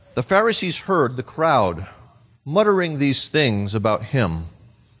The Pharisees heard the crowd muttering these things about him,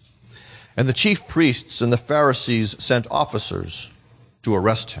 and the chief priests and the Pharisees sent officers to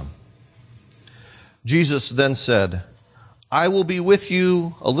arrest him. Jesus then said, "I will be with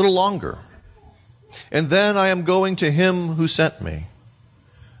you a little longer, and then I am going to him who sent me.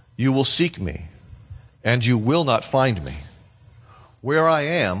 You will seek me, and you will not find me. Where I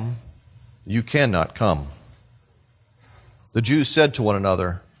am, you cannot come." The Jews said to one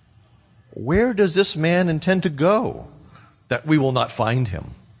another, "Where does this man intend to go, that we will not find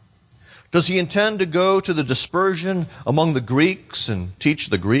him? Does he intend to go to the dispersion among the Greeks and teach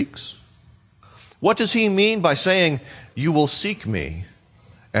the Greeks? What does he mean by saying, 'You will seek me,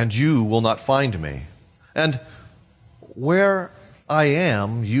 and you will not find me'? And where I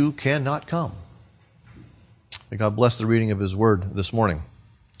am, you cannot come?" May God bless the reading of his word this morning.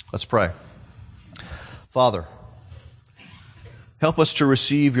 Let's pray. Father, help us to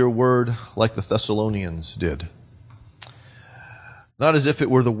receive your word like the Thessalonians did. Not as if it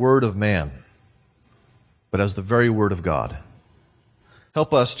were the word of man, but as the very word of God.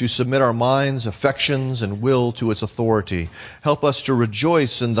 Help us to submit our minds, affections, and will to its authority. Help us to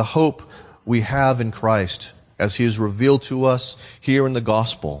rejoice in the hope we have in Christ as he is revealed to us here in the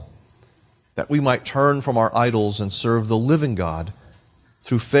gospel, that we might turn from our idols and serve the living God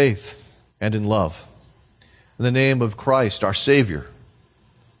through faith and in love. In the name of Christ, our Savior,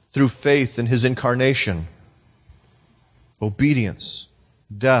 through faith in his incarnation, obedience,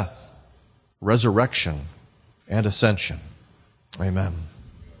 death, resurrection, and ascension. Amen.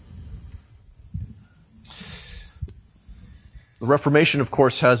 The Reformation, of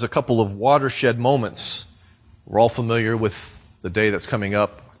course, has a couple of watershed moments. We're all familiar with the day that's coming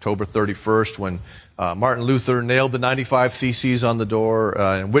up, October 31st, when Martin Luther nailed the 95 Theses on the door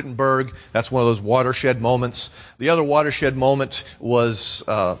in Wittenberg. That's one of those watershed moments. The other watershed moment was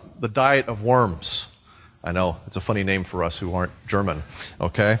the diet of worms. I know, it's a funny name for us who aren't German,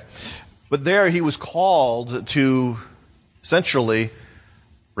 okay? But there he was called to essentially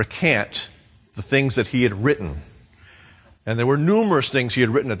recant the things that he had written. And there were numerous things he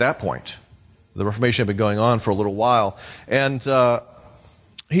had written at that point. The Reformation had been going on for a little while. And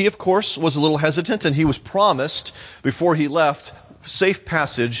he, of course, was a little hesitant, and he was promised, before he left, safe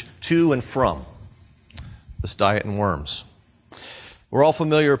passage to and from this diet in worms. We're all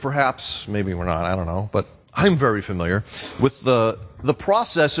familiar, perhaps, maybe we're not, I don't know, but I'm very familiar with the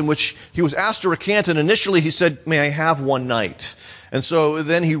process in which he was asked to recant, and initially he said, "May I have one night?" And so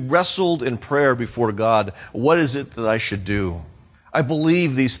then he wrestled in prayer before God, what is it that I should do? I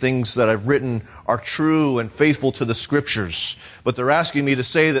believe these things that I've written are true and faithful to the Scriptures, but they're asking me to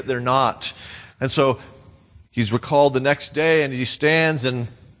say that they're not. And so he's recalled the next day, and he stands, and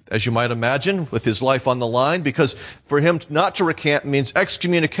as you might imagine, with his life on the line, because for him not to recant means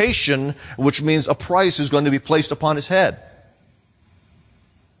excommunication, which means a price is going to be placed upon his head.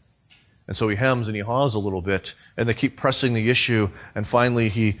 And so he hems and he haws a little bit, and they keep pressing the issue, and finally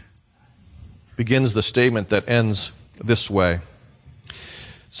he begins the statement that ends this way.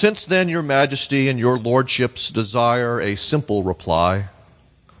 "Since then your majesty and your lordships desire a simple reply,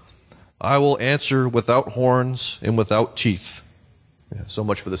 I will answer without horns and without teeth." Yeah, so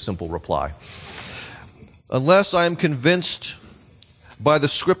much for the simple reply. "Unless I am convinced by the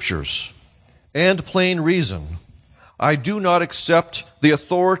Scriptures and plain reason, I do not accept the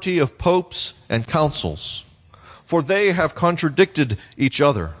authority of popes and councils, for they have contradicted each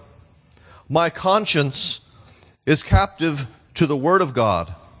other. My conscience is captive to the Word of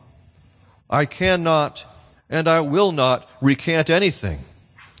God. I cannot and I will not recant anything,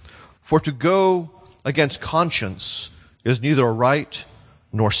 for to go against conscience is neither right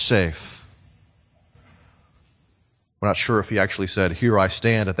nor safe." We're not sure if he actually said, "Here I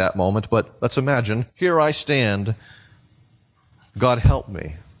stand" at that moment, but let's imagine, "Here I stand. God help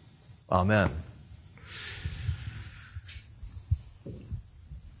me. Amen."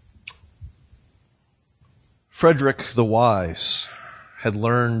 Frederick the Wise had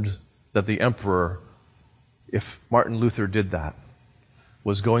learned that the emperor, if Martin Luther did that,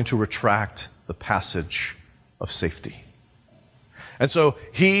 was going to retract the passage of safety. And so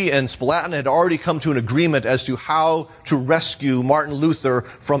he and Spalatin had already come to an agreement as to how to rescue Martin Luther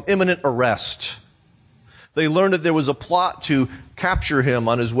from imminent arrest. They learned that there was a plot to capture him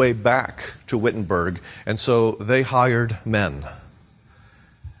on his way back to Wittenberg, and so they hired men.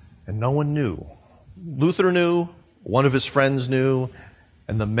 And no one knew. Luther knew, one of his friends knew,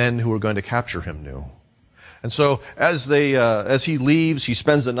 and the men who were going to capture him knew. And so as he leaves, he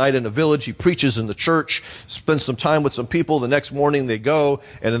spends the night in a village, he preaches in the church, spends some time with some people. The next morning they go,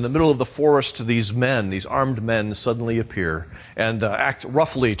 and in the middle of the forest, these armed men suddenly appear and act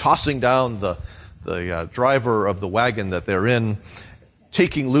roughly, tossing down the driver of the wagon that they're in,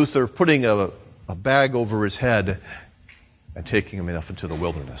 taking Luther, putting a bag over his head, and taking him off into the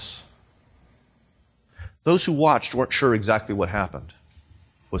wilderness. Those who watched weren't sure exactly what happened.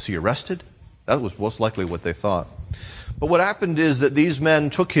 Was he arrested? That was most likely what they thought. But what happened is that these men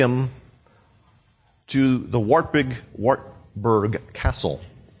took him to the Wartburg Castle.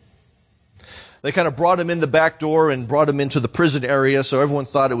 They kind of brought him in the back door and brought him into the prison area, so everyone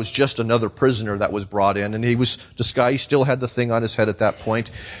thought it was just another prisoner that was brought in, and he was disguised. He still had the thing on his head at that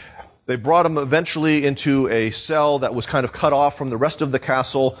point. They brought him eventually into a cell that was kind of cut off from the rest of the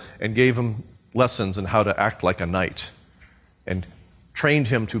castle and gave him lessons in how to act like a knight and trained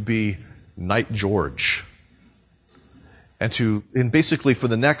him to be Knight George. And basically for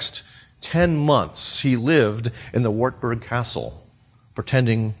the next 10 months, he lived in the Wartburg Castle,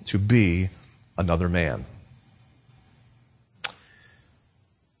 pretending to be another man.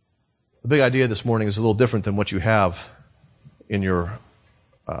 The big idea this morning is a little different than what you have in your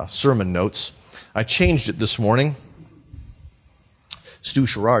sermon notes. I changed it this morning. Stu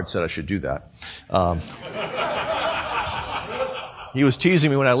Sherrard said I should do that. He was teasing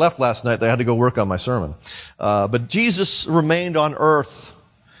me when I left last night that I had to go work on my sermon. But Jesus remained on earth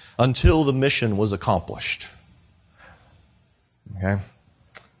until the mission was accomplished. Okay?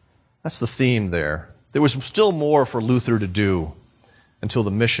 That's the theme there. There was still more for Luther to do until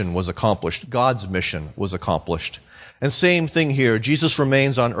the mission was accomplished. God's mission was accomplished. And same thing here. Jesus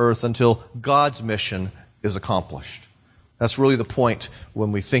remains on earth until God's mission is accomplished. That's really the point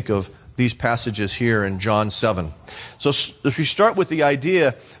when we think of these passages here in John 7. So if you start with the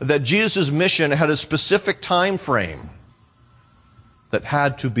idea that Jesus' mission had a specific time frame that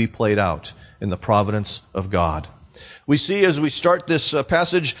had to be played out in the providence of God. We see as we start this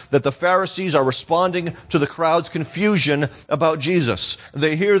passage that the Pharisees are responding to the crowd's confusion about Jesus.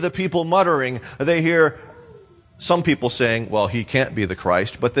 They hear the people muttering. They hear some people saying, well, he can't be the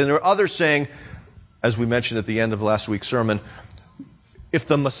Christ. But then there are others saying, as we mentioned at the end of last week's sermon, if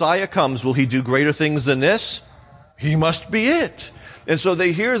the Messiah comes, will he do greater things than this? He must be it. And so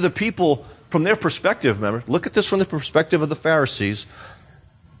they hear the people from their perspective, remember, look at this from the perspective of the Pharisees.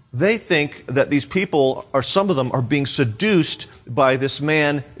 They think that these people, or some of them, are being seduced by this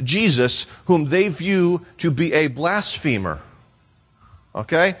man, Jesus, whom they view to be a blasphemer.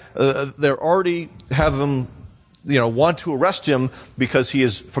 Okay? They already have him, want to arrest him because he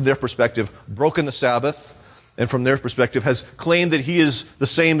is, from their perspective, broken the Sabbath, and from their perspective has claimed that he is the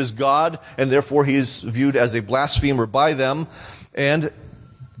same as God, and therefore he is viewed as a blasphemer by them. And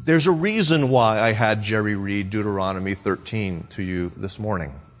there's a reason why I had Jerry read Deuteronomy 13 to you this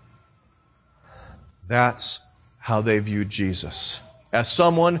morning. That's how they viewed Jesus. As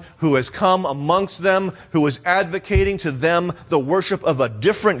someone who has come amongst them, who is advocating to them the worship of a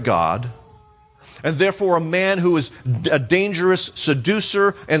different God, and therefore a man who is a dangerous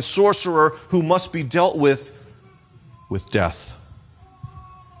seducer and sorcerer who must be dealt with death.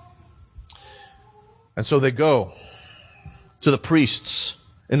 And so they go to the priests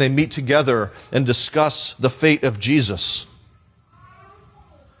and they meet together and discuss the fate of Jesus.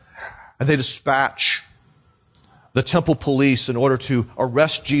 And they dispatch the temple police in order to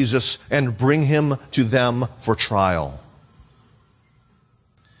arrest Jesus and bring him to them for trial.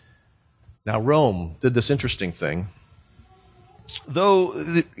 Now, Rome did this interesting thing. Though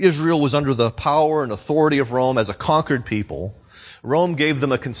Israel was under the power and authority of Rome as a conquered people, Rome gave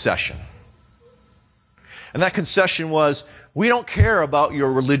them a concession. And that concession was, we don't care about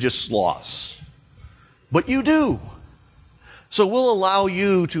your religious laws, but you do. So we'll allow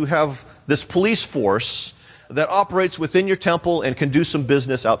you to have this police force that operates within your temple and can do some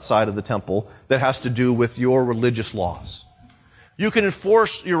business outside of the temple that has to do with your religious laws. You can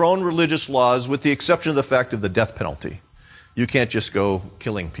enforce your own religious laws with the exception of the fact of the death penalty. You can't just go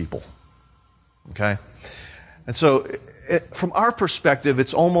killing people. Okay? And so, from our perspective,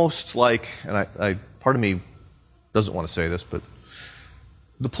 it's almost like, and part of me doesn't want to say this, but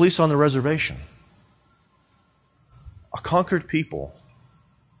the police on the reservation. A conquered people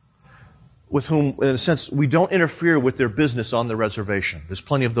with whom, in a sense, we don't interfere with their business on the reservation. There's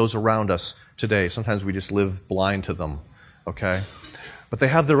plenty of those around us today. Sometimes we just live blind to them. Okay? But they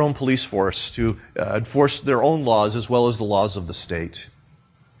have their own police force to enforce their own laws as well as the laws of the state.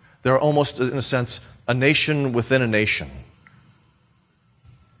 They're almost, in a sense, a nation within a nation.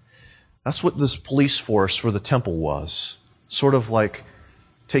 That's what this police force for the temple was. Sort of like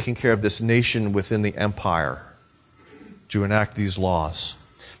taking care of this nation within the empire to enact these laws.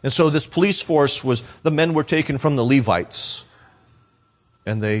 And so this police force the men were taken from the Levites,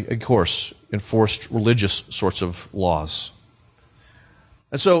 and they, of course, enforced religious sorts of laws.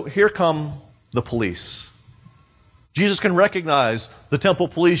 And so here come the police. Jesus can recognize the temple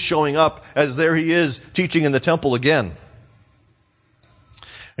police showing up as there he is teaching in the temple again.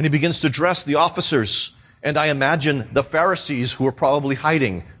 And he begins to address the officers, and I imagine the Pharisees who are probably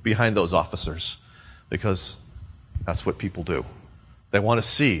hiding behind those officers, because that's what people do. They want to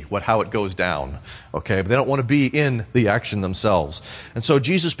see how it goes down, okay? But they don't want to be in the action themselves. And so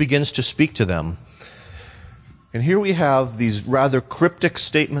Jesus begins to speak to them. And here we have these rather cryptic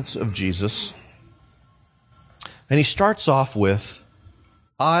statements of Jesus. And he starts off with,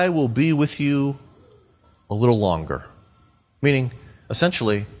 I will be with you a little longer. Meaning,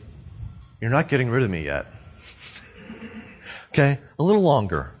 essentially, you're not getting rid of me yet. Okay? A little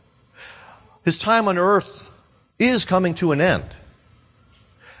longer. His time on earth is coming to an end.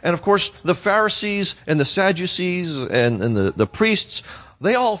 And of course, the Pharisees and the Sadducees and the priests,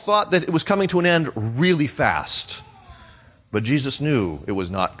 they all thought that it was coming to an end really fast. But Jesus knew it was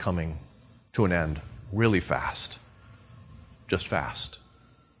not coming to an end really fast. Just fast.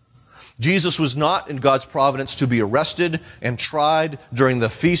 Jesus was not in God's providence to be arrested and tried during the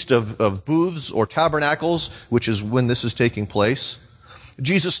Feast of Booths or Tabernacles, which is when this is taking place.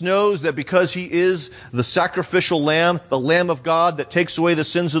 Jesus knows that because he is the sacrificial lamb, the Lamb of God that takes away the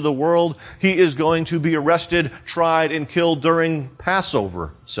sins of the world, he is going to be arrested, tried, and killed during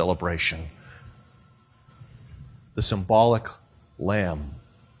Passover celebration. The symbolic lamb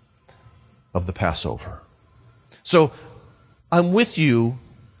of the Passover. So, I'm with you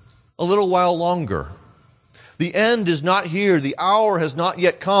a little while longer. The end is not here. The hour has not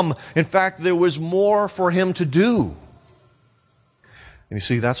yet come. In fact, there was more for him to do. And you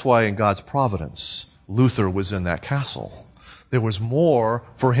see, that's why in God's providence, Luther was in that castle. There was more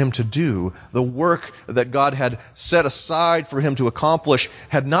for him to do. The work that God had set aside for him to accomplish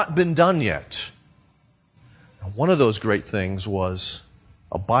had not been done yet. And one of those great things was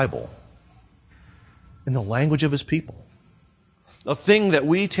a Bible in the language of his people. A thing that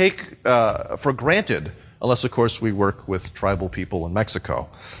we take for granted, unless, of course, we work with tribal people in Mexico.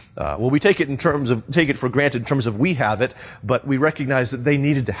 We take it for granted in terms of we have it, but we recognize that they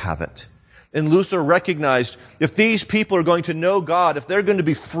needed to have it. And Luther recognized if these people are going to know God, if they're going to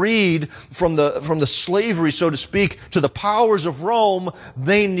be freed from the slavery, so to speak, to the powers of Rome,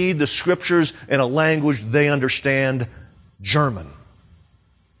 they need the Scriptures in a language they understand, German.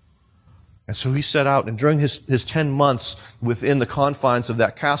 And so he set out, and during his 10 months within the confines of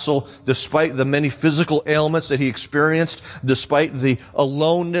that castle, despite the many physical ailments that he experienced, despite the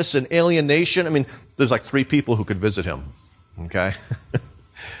aloneness and alienation, I mean, there's like 3 people who could visit him, okay?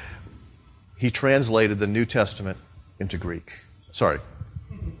 He translated the New Testament into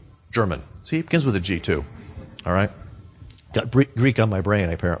German. See, it begins with a G too, all right? Got Greek on my brain,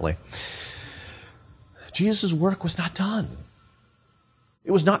 apparently. Jesus' work was not done.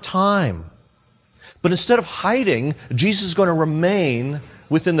 It was not time. But instead of hiding, Jesus is going to remain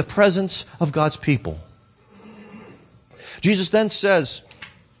within the presence of God's people. Jesus then says,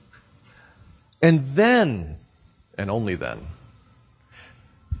 and then, and only then,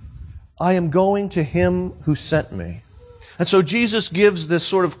 I am going to him who sent me. And so Jesus gives this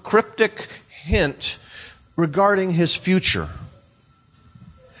sort of cryptic hint regarding his future.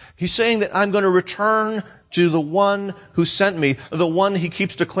 He's saying that I'm going to return to the one who sent me, the one he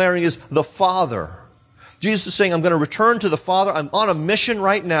keeps declaring is the Father. Jesus is saying, I'm going to return to the Father. I'm on a mission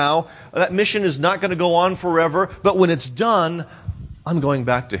right now. That mission is not going to go on forever, but when it's done, I'm going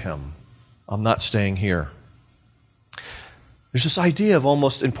back to him. I'm not staying here. There's this idea of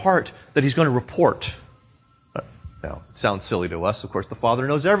almost, in part, that he's going to report. Now, it sounds silly to us. Of course, the Father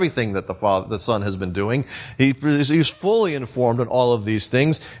knows everything that the Son has been doing. He's fully informed on all of these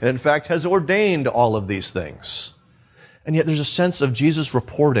things, and in fact has ordained all of these things. And yet there's a sense of Jesus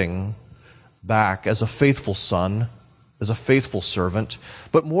reporting back as a faithful son, as a faithful servant.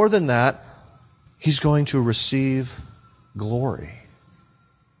 But more than that, he's going to receive glory.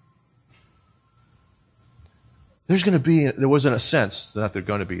 There wasn't a sense that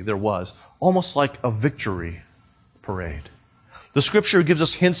there was, almost like a victory parade. The Scripture gives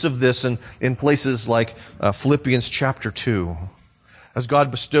us hints of this in places like Philippians chapter 2. As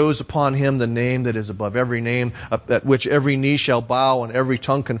God bestows upon him the name that is above every name, at which every knee shall bow and every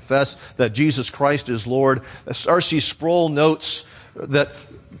tongue confess that Jesus Christ is Lord. As R.C. Sproul notes that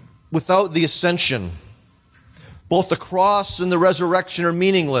without the ascension, both the cross and the resurrection are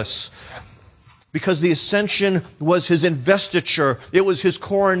meaningless. because the ascension was his investiture. It was his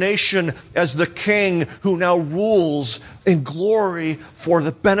coronation as the king who now rules in glory for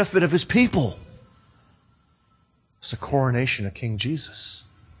the benefit of his people. It's the coronation of King Jesus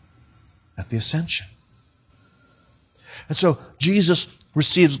at the ascension. And so Jesus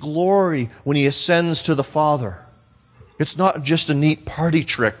receives glory when he ascends to the Father. It's not just a neat party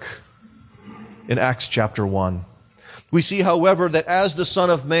trick in Acts chapter 1. We see, however, that as the Son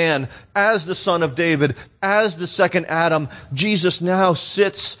of Man, as the Son of David, as the second Adam, Jesus now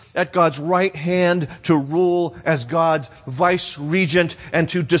sits at God's right hand to rule as God's vice regent and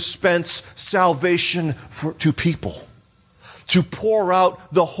to dispense salvation to people, to pour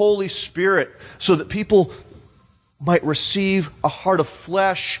out the Holy Spirit so that people might receive a heart of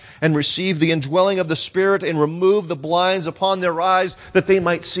flesh and receive the indwelling of the Spirit and remove the blinds upon their eyes that they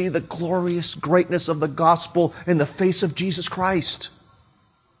might see the glorious greatness of the gospel in the face of Jesus Christ.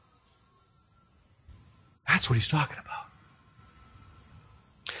 That's what he's talking about.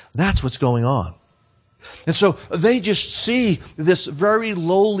 That's what's going on. And so they just see this very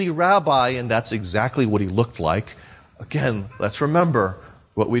lowly rabbi, and that's exactly what he looked like. Again, let's remember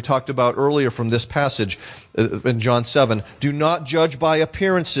what we talked about earlier from this passage in John 7. Do not judge by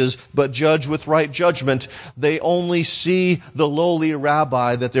appearances, but judge with right judgment. They only see the lowly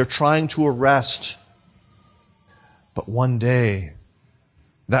rabbi that they're trying to arrest. But one day,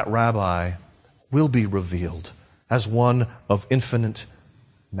 that rabbi will be revealed as one of infinite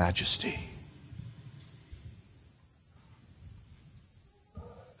majesty.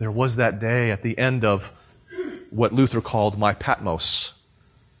 There was that day at the end of what Luther called my Patmos,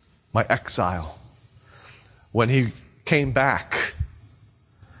 my exile, when he came back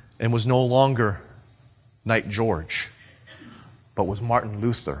and was no longer Knight George, but was Martin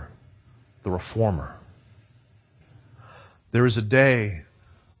Luther, the reformer. There is a day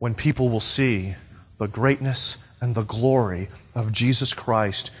when people will see the greatness and the glory of Jesus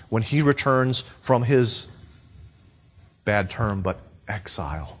Christ when he returns from his, bad term, but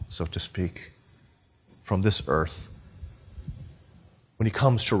exile, so to speak, from this earth. When he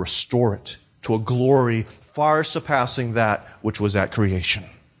comes to restore it to a glory far surpassing that which was at creation.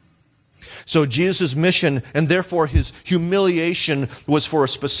 So Jesus' mission, and therefore his humiliation, was for a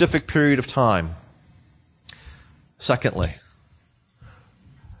specific period of time. Secondly,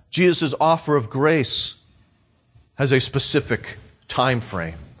 Jesus' offer of grace has a specific time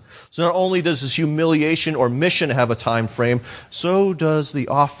frame. So not only does his humiliation or mission have a time frame, so does the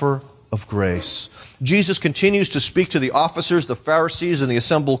offer of grace. Jesus continues to speak to the officers, the Pharisees, and the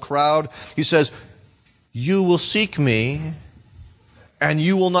assembled crowd. He says, "You will seek me, and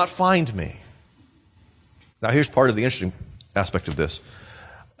you will not find me." Now here's part of the interesting aspect of this.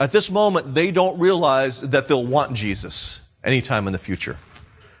 At this moment, they don't realize that they'll want Jesus anytime in the future.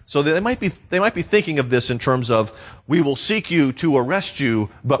 So they might be thinking of this in terms of, we will seek you to arrest you,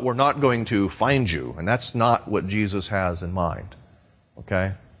 but we're not going to find you. And that's not what Jesus has in mind.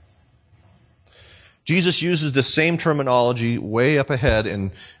 Okay? Jesus uses the same terminology way up ahead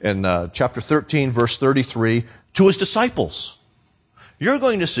in chapter 13, verse 33, to his disciples. You're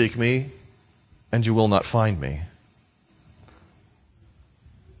going to seek me, and you will not find me.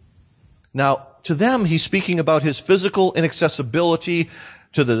 Now, to them, he's speaking about his physical inaccessibility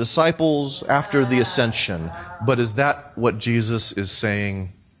to the disciples after the ascension. But is that what Jesus is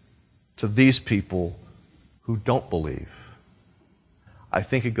saying to these people who don't believe? I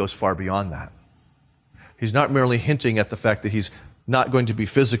think it goes far beyond that. He's not merely hinting at the fact that he's not going to be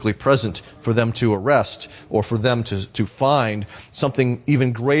physically present for them to arrest or for them to find. Something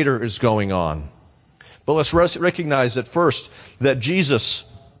even greater is going on. But let's recognize at first that Jesus,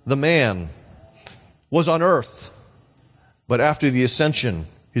 the man, was on earth, but after the ascension,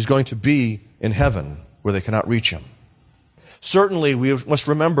 he's going to be in heaven where they cannot reach him. Certainly, we must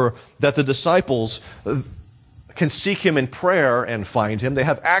remember that the disciples can seek him in prayer and find him. They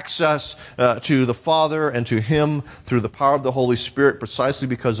have access to the Father and to him through the power of the Holy Spirit precisely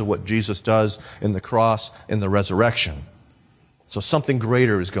because of what Jesus does in the cross and the resurrection. So something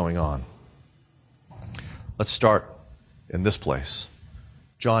greater is going on. Let's start in this place.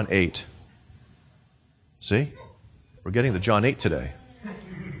 John 8. See? We're getting to John 8 today.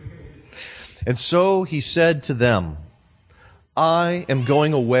 And so he said to them, I am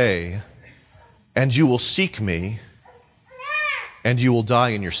going away, and you will seek me, and you will die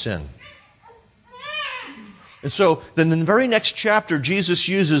in your sin. And so then in the very next chapter, Jesus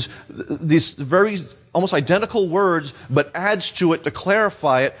uses these very almost identical words, but adds to it to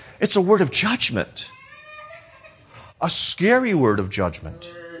clarify it. It's a word of judgment. A scary word of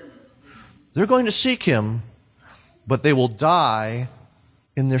judgment. They're going to seek him, but they will die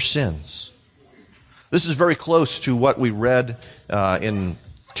in their sins. This is very close to what we read in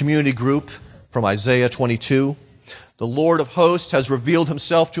community group from Isaiah 22. The Lord of hosts has revealed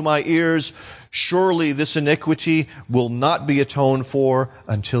himself to my ears. Surely this iniquity will not be atoned for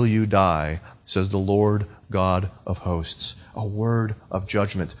until you die, says the Lord God of hosts. A word of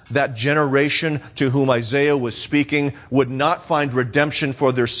judgment. That generation to whom Isaiah was speaking would not find redemption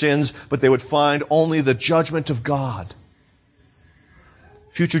for their sins, but they would find only the judgment of God.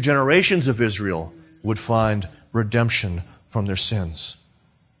 Future generations of Israel would find redemption from their sins.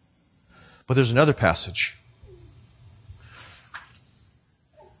 But there's another passage.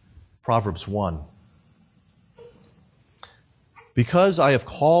 Proverbs 1. Because I have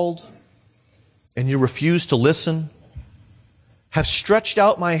called and you refuse to listen, have stretched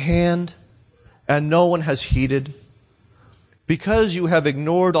out my hand and no one has heeded, because you have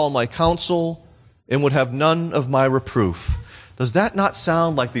ignored all my counsel and would have none of my reproof. Does that not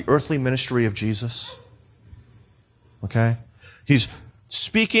sound like the earthly ministry of Jesus? Okay? He's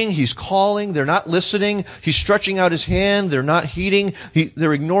speaking, he's calling, they're not listening, he's stretching out his hand, they're not heeding,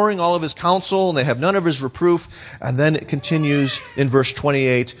 they're ignoring all of his counsel, and they have none of his reproof. And then it continues in verse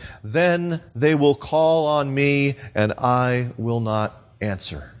 28, then they will call on me, and I will not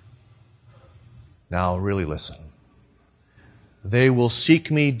answer. Now really listen. They will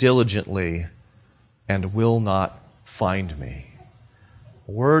seek me diligently, and will not find me.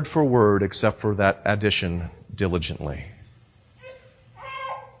 Word for word, except for that addition, diligently.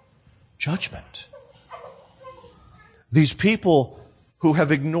 Judgment. These people who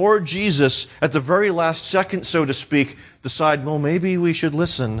have ignored Jesus at the very last second, so to speak, decide, well, maybe we should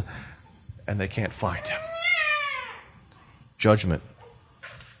listen, and they can't find him. Judgment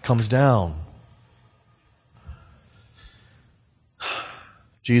comes down.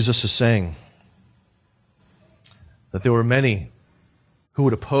 Jesus is saying that there were many who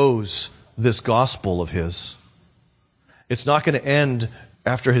would oppose this gospel of his. It's not going to end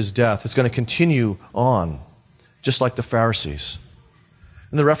after his death. It's going to continue on, just like the Pharisees.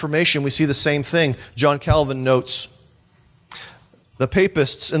 In the Reformation, we see the same thing. John Calvin notes, the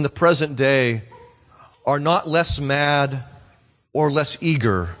papists in the present day are not less mad or less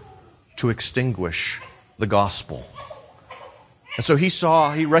eager to extinguish the gospel. And so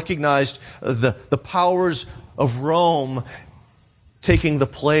he recognized the powers of Rome taking the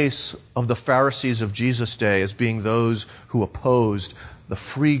place of the Pharisees of Jesus' day as being those who opposed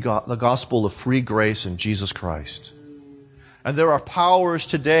the gospel of free grace in Jesus Christ. And there are powers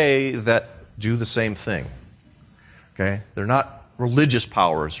today that do the same thing. Okay? They're not religious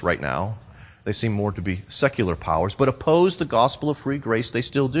powers right now. They seem more to be secular powers, but oppose the gospel of free grace they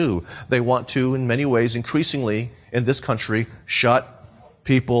still do. They want to, in many ways, increasingly in this country, shut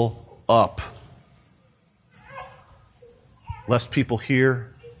people up. Lest people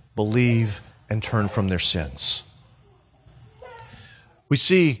hear, believe, and turn from their sins. We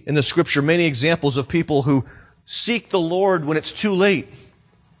see in the Scripture many examples of people who seek the Lord when it's too late.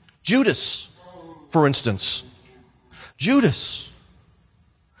 Judas, for instance. Judas.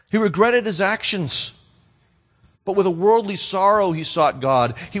 He regretted his actions, but with a worldly sorrow he sought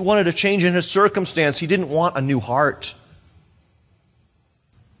God. He wanted a change in his circumstance. He didn't want a new heart.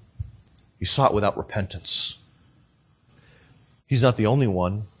 He sought without repentance. He's not the only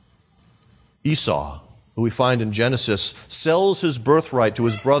one. Esau, who we find in Genesis, sells his birthright to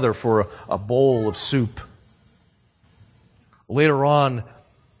his brother for a bowl of soup. Later on,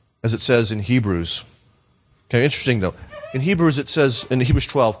 as it says in Hebrews, okay, interesting though, in Hebrews it says, in Hebrews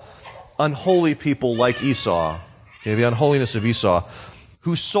 12, unholy people like Esau, okay, the unholiness of Esau,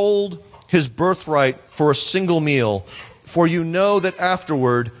 who sold his birthright for a single meal, for you know that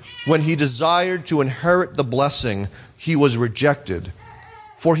afterward, when he desired to inherit the blessing, he was rejected,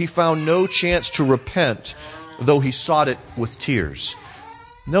 for he found no chance to repent, though he sought it with tears.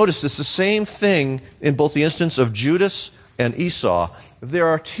 Notice it's the same thing in both the instance of Judas and Esau. There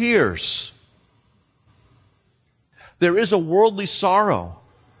are tears. There is a worldly sorrow,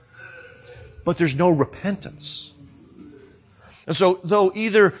 but there's no repentance. And so, though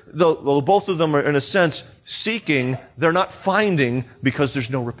both of them are in a sense seeking, they're not finding because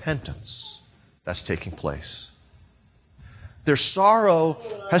there's no repentance that's taking place. Their sorrow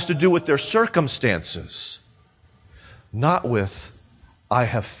has to do with their circumstances, not with, I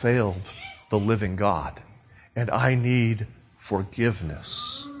have failed the living God, and I need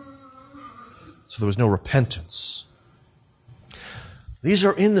forgiveness. So there was no repentance. These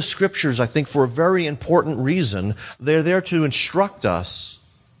are in the Scriptures, I think, for a very important reason. They're there to instruct us,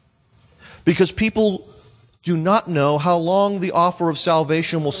 because people do not know how long the offer of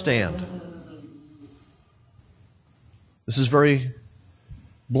salvation will stand. This is very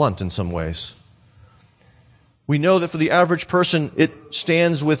blunt in some ways. We know that for the average person, it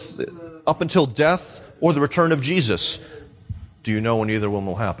stands with up until death or the return of Jesus. Do you know when either one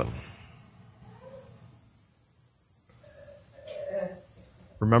will happen?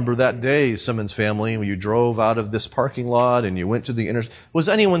 Remember that day, Simmons family, when you drove out of this parking lot and you went to the intersection? Was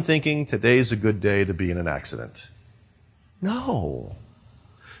anyone thinking today's a good day to be in an accident? No.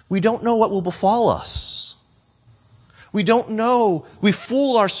 We don't know what will befall us. We don't know. We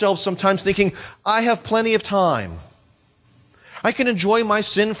fool ourselves sometimes thinking, I have plenty of time. I can enjoy my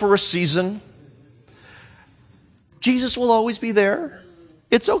sin for a season. Jesus will always be there.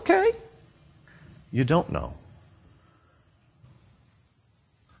 It's okay. You don't know.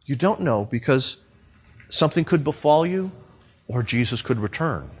 You don't know because something could befall you or Jesus could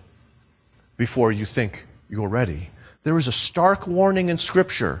return before you think you're ready. There is a stark warning in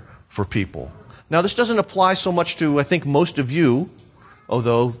Scripture for people. Now, this doesn't apply so much to, I think, most of you,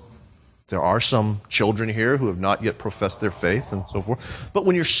 although there are some children here who have not yet professed their faith and so forth. But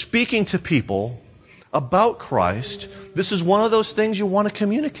when you're speaking to people about Christ, this is one of those things you want to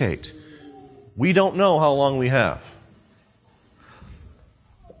communicate. We don't know how long we have.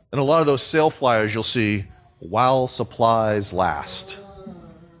 And a lot of those sale flyers you'll see, while supplies last.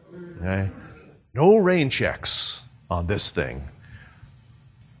 Okay? No rain checks on this thing.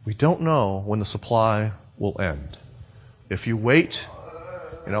 We don't know when the supply will end. If you wait,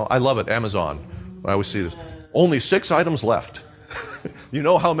 I love it, Amazon. I always see this. Only 6 items left. You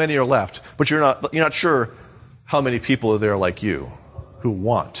know how many are left, but you're not sure how many people are there like you who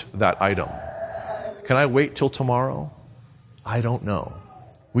want that item. Can I wait till tomorrow? I don't know.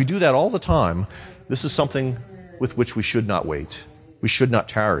 We do that all the time. This is something with which we should not wait. We should not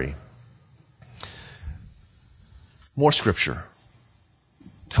tarry. More Scripture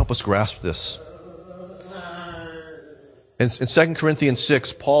to help us grasp this. In 2 Corinthians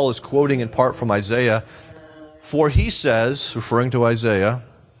 6, Paul is quoting in part from Isaiah, for he says, referring to Isaiah,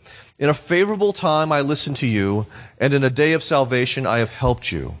 in a favorable time I listened to you, and in a day of salvation I have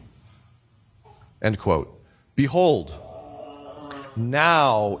helped you. End quote. Behold,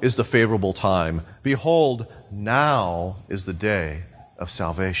 now is the favorable time. Behold, now is the day of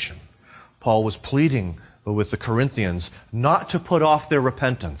salvation. Paul was pleading with the Corinthians not to put off their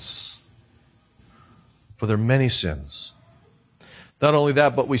repentance for their many sins. Not only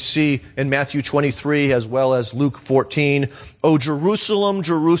that, but we see in Matthew 23 as well as Luke 14, O Jerusalem,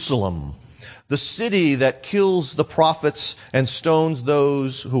 Jerusalem, the city that kills the prophets and stones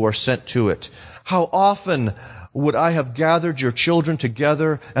those who are sent to it. How often would I have gathered your children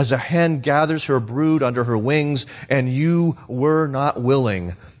together as a hen gathers her brood under her wings, and you were not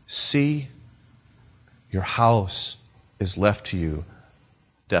willing. See, your house is left to you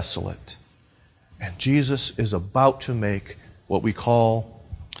desolate. And Jesus is about to make what we call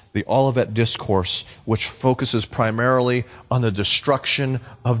the Olivet Discourse, which focuses primarily on the destruction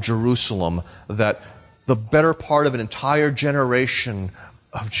of Jerusalem, that the better part of an entire generation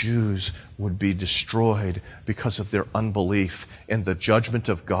of Jews would be destroyed because of their unbelief in the judgment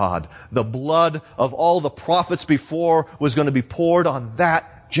of God. The blood of all the prophets before was going to be poured on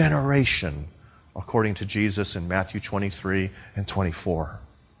that generation, according to Jesus in Matthew 23 and 24.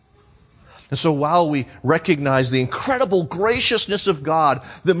 And so while we recognize the incredible graciousness of God,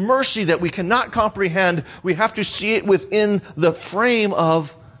 the mercy that we cannot comprehend, we have to see it within the frame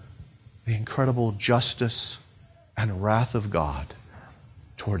of the incredible justice and wrath of God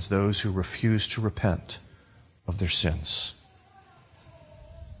towards those who refuse to repent of their sins.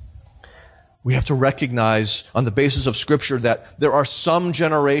 We have to recognize on the basis of Scripture that there are some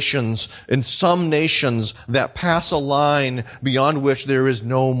generations and some nations that pass a line beyond which there is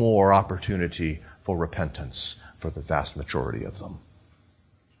no more opportunity for repentance for the vast majority of them.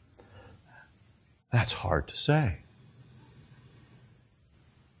 That's hard to say.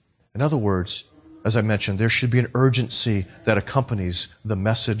 In other words, as I mentioned, there should be an urgency that accompanies the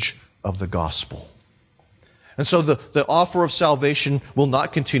message of the gospel. And so the offer of salvation will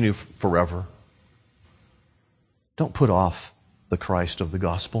not continue forever. Don't put off the Christ of the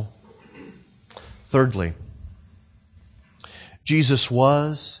gospel. Thirdly, Jesus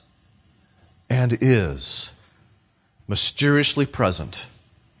was and is mysteriously present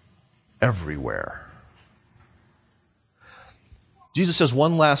everywhere. Jesus says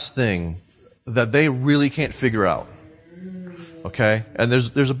one last thing that they really can't figure out. Okay? And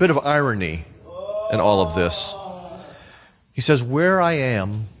there's a bit of irony in all of this. He says, where I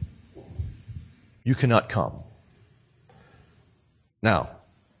am, you cannot come. Now,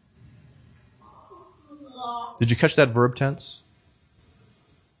 did you catch that verb tense?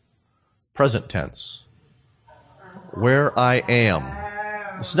 Present tense. Where I am.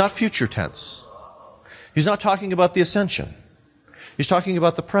 It's not future tense. He's not talking about the ascension. He's talking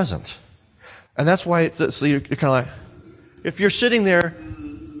about the present. And that's why so you're kind of like, if you're sitting there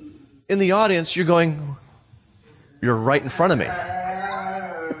in the audience, you're going, you're right in front of me.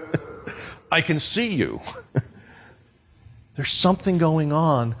 I can see you. There's something going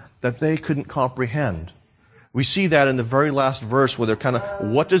on that they couldn't comprehend. We see that in the very last verse where they're kind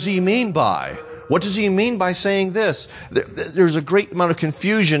of, what does he mean by? What does he mean by saying this? There's a great amount of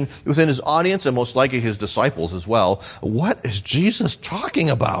confusion within his audience and most likely his disciples as well. What is Jesus talking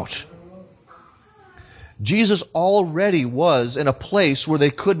about? Jesus already was in a place where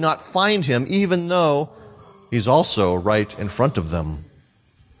they could not find him, even though he's also right in front of them.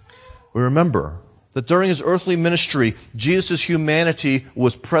 We remember that during his earthly ministry, Jesus' humanity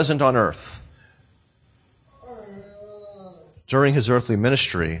was present on earth. During his earthly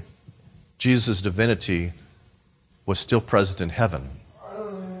ministry, Jesus' divinity was still present in heaven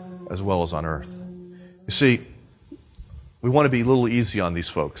as well as on earth. You see, we want to be a little easy on these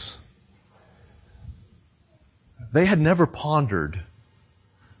folks. They had never pondered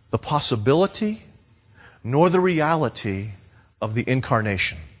the possibility nor the reality of the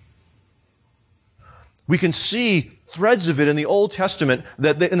incarnation. We can see threads of it in the Old Testament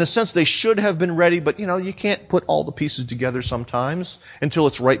that in a sense they should have been ready, but you can't put all the pieces together sometimes until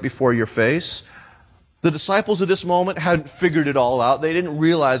it's right before your face. The disciples at this moment hadn't figured it all out. They didn't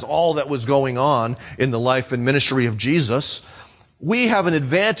realize all that was going on in the life and ministry of Jesus. We have an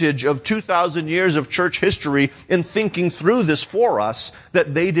advantage of 2,000 years of church history in thinking through this for us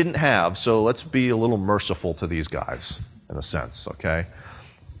that they didn't have. So let's be a little merciful to these guys, in a sense, okay?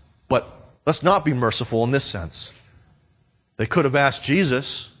 But let's not be merciful in this sense. They could have asked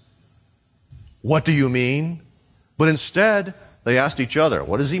Jesus, what do you mean? But instead, they asked each other,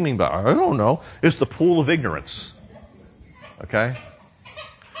 what does he mean by, I don't know. It's the pool of ignorance, okay?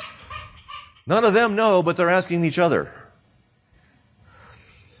 None of them know, but they're asking each other.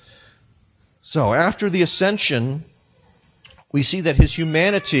 So after the ascension, we see that his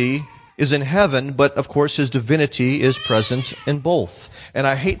humanity is in heaven, but of course his divinity is present in both. And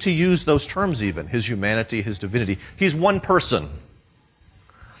I hate to use those terms even, his humanity, his divinity. He's one person.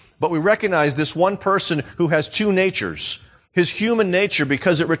 But we recognize this one person who has two natures. His human nature,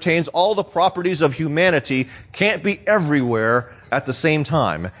 because it retains all the properties of humanity, can't be everywhere at the same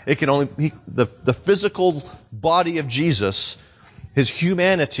time. It can only be the physical body of Jesus. His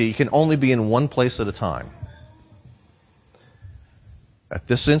humanity can only be in one place at a time. At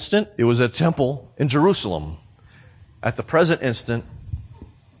this instant, it was a temple in Jerusalem. At the present instant,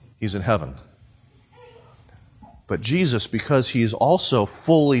 he's in heaven. But Jesus, because he is also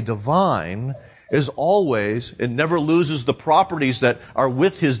fully divine, is always, and never loses the properties that are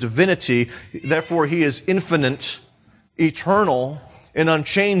with his divinity. Therefore, he is infinite, eternal, and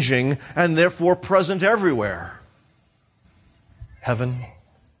unchanging, and therefore present everywhere. Heaven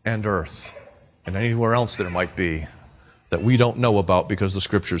and earth, and anywhere else there might be that we don't know about because the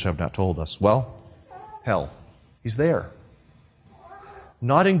Scriptures have not told us. Well, hell, he's there.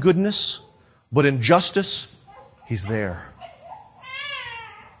 Not in goodness, but in justice, he's there.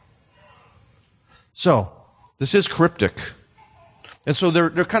 So, this is cryptic. And so they're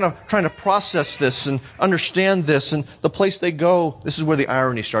kind of trying to process this and understand this. And the place they go, this is where the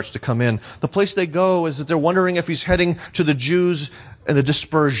irony starts to come in. The place they go is that they're wondering if he's heading to the Jews and the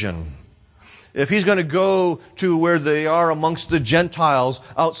dispersion. If he's going to go to where they are amongst the Gentiles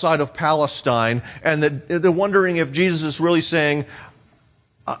outside of Palestine. And that they're wondering if Jesus is really saying,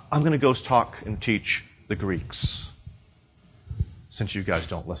 I'm going to go talk and teach the Greeks, since you guys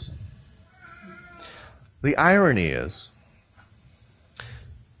don't listen. The irony is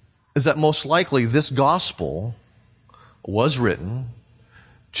that most likely this gospel was written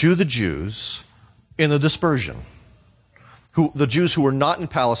to the Jews in the dispersion. The Jews who were not in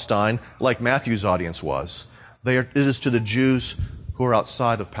Palestine, like Matthew's audience was. It is to the Jews who are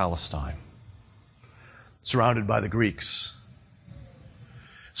outside of Palestine, surrounded by the Greeks.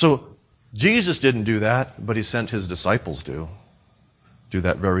 So Jesus didn't do that, but he sent his disciples to do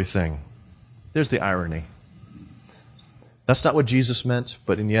that very thing. There's the irony. That's not what Jesus meant,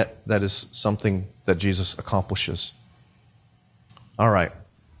 but and yet that is something that Jesus accomplishes. All right.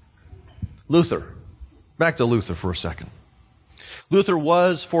 Luther. Back to Luther for a second. Luther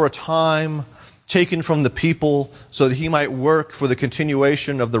was, for a time, taken from the people so that he might work for the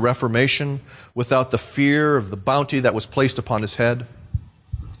continuation of the Reformation without the fear of the bounty that was placed upon his head.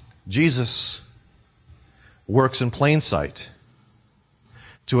 Jesus works in plain sight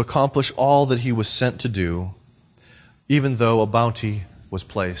to accomplish all that he was sent to do, even though a bounty was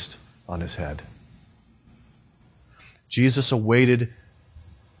placed on his head. Jesus awaited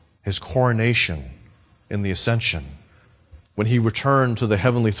his coronation in the ascension, when he returned to the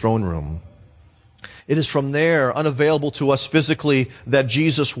heavenly throne room. It is from there, unavailable to us physically, that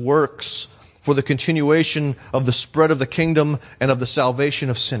Jesus works for the continuation of the spread of the kingdom and of the salvation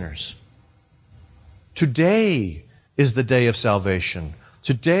of sinners. Today is the day of salvation.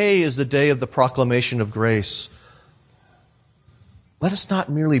 Today is the day of the proclamation of grace. Let us not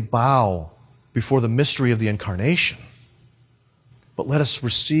merely bow before the mystery of the incarnation, but let us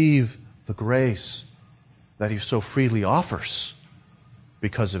receive the grace that he so freely offers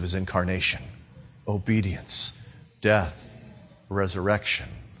because of his incarnation, obedience, death, resurrection,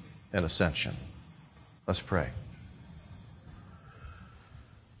 and ascension. Let's pray.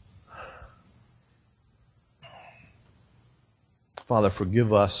 Father,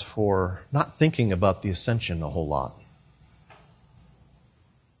 forgive us for not thinking about the ascension a whole lot.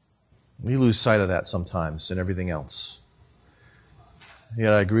 We lose sight of that sometimes in everything else.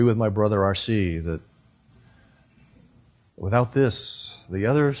 Yet I agree with my brother R.C. that without this, the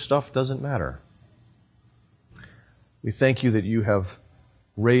other stuff doesn't matter. We thank you that you have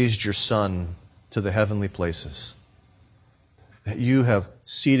raised your Son to the heavenly places, that you have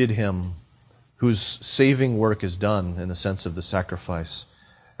seated him whose saving work is done in the sense of the sacrifice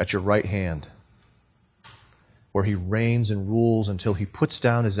at your right hand, where he reigns and rules until he puts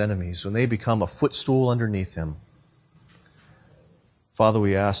down his enemies when they become a footstool underneath him. Father,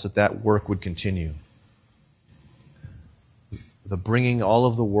 we ask that that work would continue. The bringing all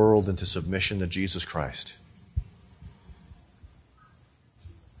of the world into submission to Jesus Christ.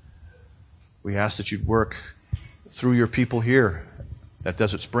 We ask that you'd work through your people here at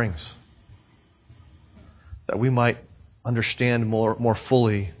Desert Springs, that we might understand more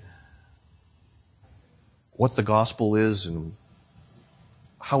fully what the gospel is and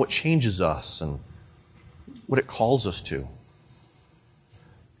how it changes us and what it calls us to.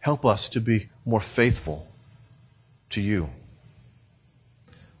 Help us to be more faithful to you,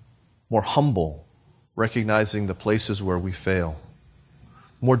 more humble, recognizing the places where we fail,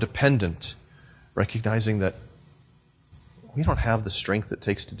 more dependent, recognizing that we don't have the strength it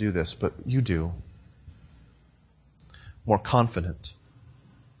takes to do this, but you do. More confident,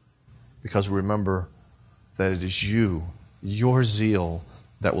 because we remember that it is you, your zeal,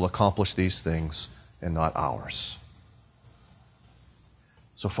 that will accomplish these things and not ours.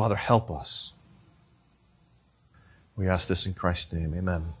 So, Father, help us. We ask this in Christ's name. Amen.